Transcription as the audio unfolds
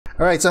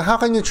Alright, so how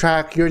can you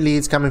track your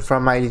leads coming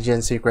from My Lead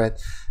Gen Secret?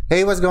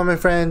 Hey, what's going on, my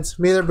friends?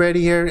 Miller Brady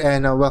here,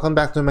 and welcome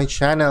back to my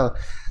channel.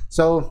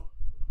 So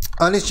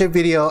on this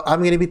video, I'm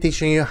going to be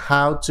teaching you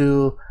how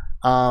to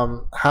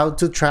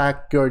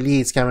track your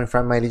leads coming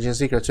from My Lead Gen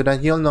Secret, so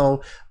that you'll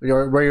know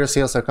where your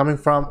sales are coming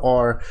from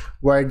or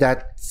where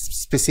that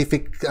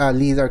specific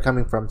leads are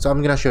coming from. So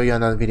I'm going to show you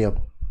another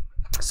video.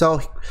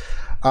 So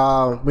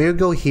we'll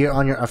go here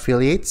on your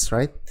affiliates,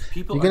 right?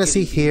 You're gonna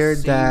see here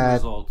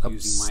that,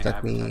 oops,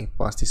 let me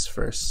pause this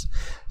first.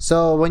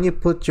 So when you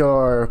put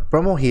your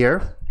promo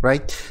here,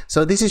 right,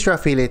 so this is your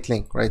affiliate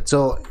link, right?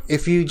 So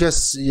if you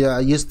just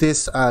use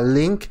this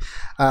link,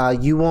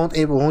 you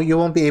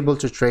won't be able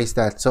to trace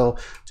that. So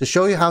to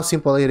show you how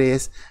simple it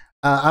is,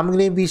 I'm going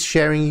to be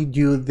sharing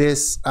you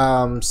this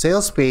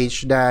sales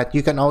page that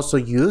you can also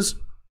use.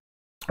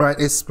 Right,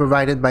 it's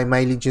provided by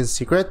My Lead Gen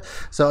Secret,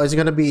 so it's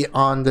going to be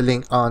on the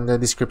link on the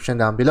description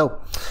down below.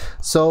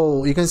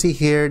 So you can see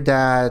here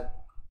that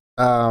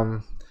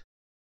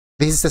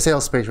this is the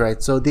sales page,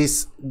 right? So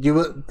this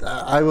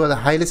I will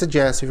highly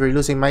suggest, if you're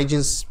using My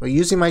Gen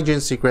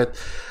Secret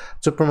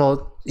to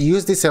promote,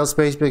 use this sales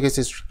page because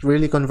it's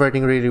really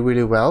converting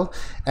really well.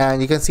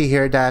 And you can see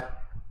here that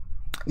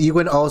you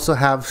can also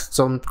have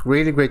some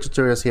really great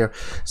tutorials here.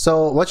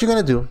 So what you're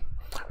gonna do,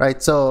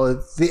 right?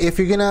 So if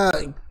you're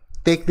gonna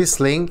take this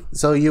link,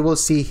 so you will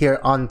see here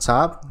on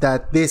top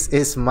that this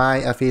is my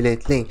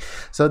affiliate link.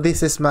 So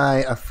this is my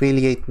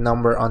affiliate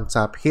number on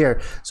top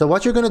here. So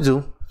what you're gonna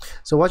do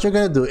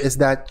is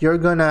that you're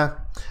gonna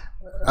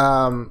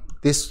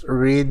this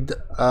read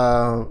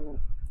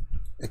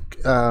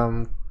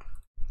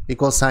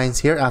equal signs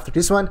here after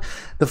this one.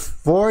 The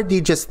 4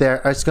 digits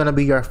there are gonna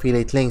be your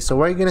affiliate link. So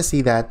where you're gonna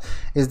see that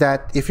is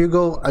that if you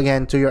go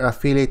again to your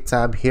affiliate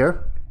tab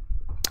here,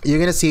 you're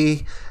gonna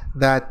see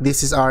that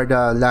this is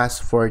the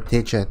last 4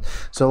 digit.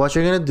 So what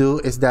you're gonna do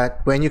is that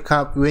when if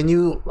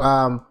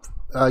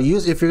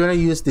you're gonna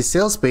use the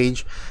sales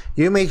page,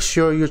 you make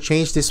sure you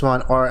change this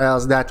one, or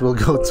else that will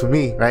go to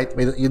me, right?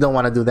 You don't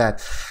want to do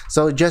that.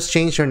 So just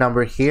change your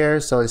number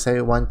here. So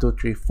say 1 2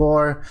 3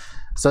 4.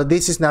 So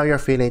this is now your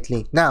affiliate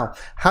link. Now,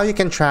 how you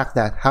can track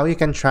that? How you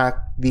can track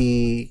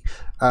the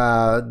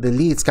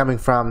leads coming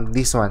from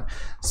this one?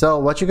 So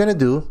what you're gonna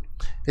do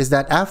is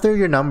that after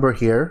your number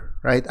here,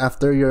 right,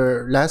 after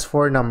your last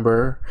 4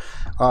 number,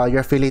 your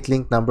affiliate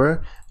link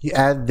number, you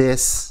add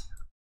this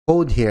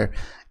code here,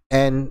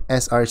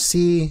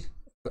 NSRC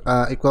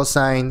equal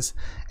signs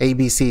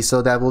ABC.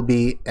 So that will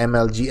be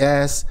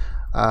MLGS,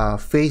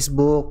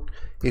 Facebook.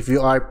 If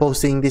you are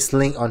posting this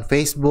link on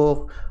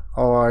Facebook,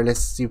 or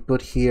you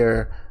put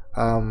here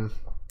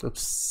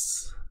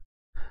oops,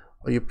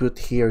 or you put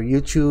here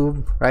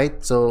YouTube,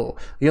 right? So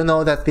you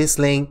know that this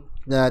link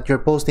that you're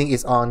posting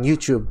is on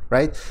YouTube,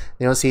 right?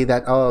 You'll see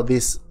that, oh,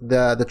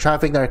 the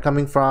traffic that are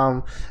coming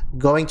from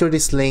going to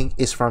this link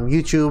is from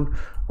YouTube.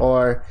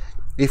 Or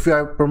if you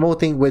are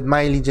promoting with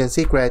My Lead Gen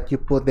Secret, you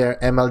put there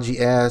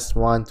MLGS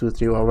 1 2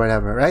 3 or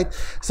whatever, right?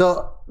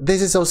 So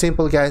this is so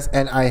simple, guys,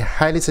 and I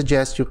highly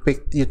suggest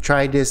you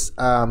try this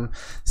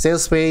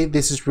sales page.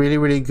 This is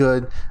really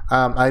good.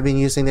 I've been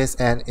using this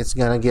and it's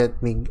gonna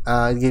get me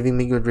giving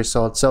me good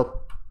results.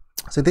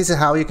 So this is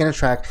how you can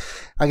track.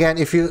 Again,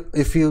 if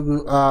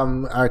you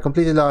are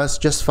completely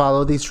lost, just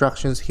follow the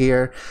instructions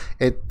here.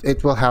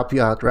 It will help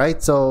you out,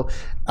 right? So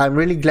I'm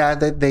really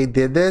glad that they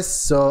did this.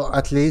 So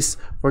at least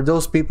for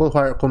those people who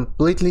are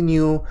completely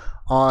new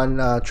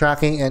on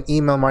tracking and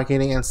email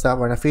marketing and stuff,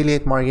 or an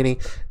affiliate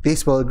marketing,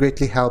 this will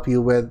greatly help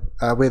you with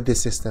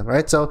this system,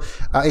 right? So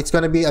it's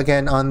going to be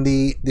again on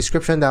the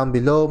description down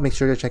below. Make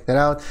sure to check that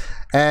out,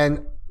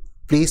 and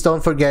please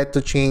don't forget to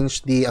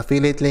change the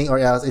affiliate link, or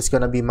else it's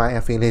gonna be my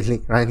affiliate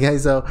link, right,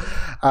 guys? So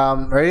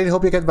I really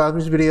hope you get value from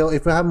this video.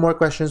 If you have more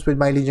questions with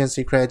My Lead Gen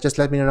Secret, just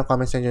let me know in the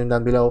comment section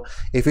down below.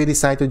 If you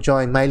decide to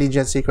join My Lead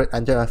Gen Secret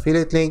and the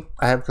affiliate link,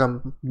 I have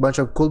a bunch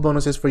of cool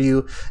bonuses for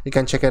you. You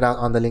can check it out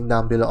on the link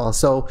down below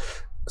also.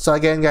 So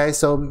again,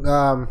 guys,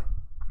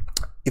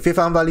 if you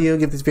found value,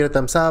 give this video a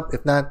thumbs up.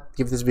 If not,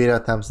 give this video a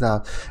thumbs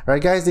down.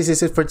 Alright, guys, this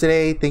is it for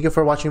today. Thank you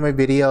for watching my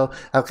video.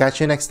 I'll catch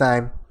you next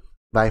time.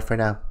 Bye for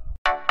now.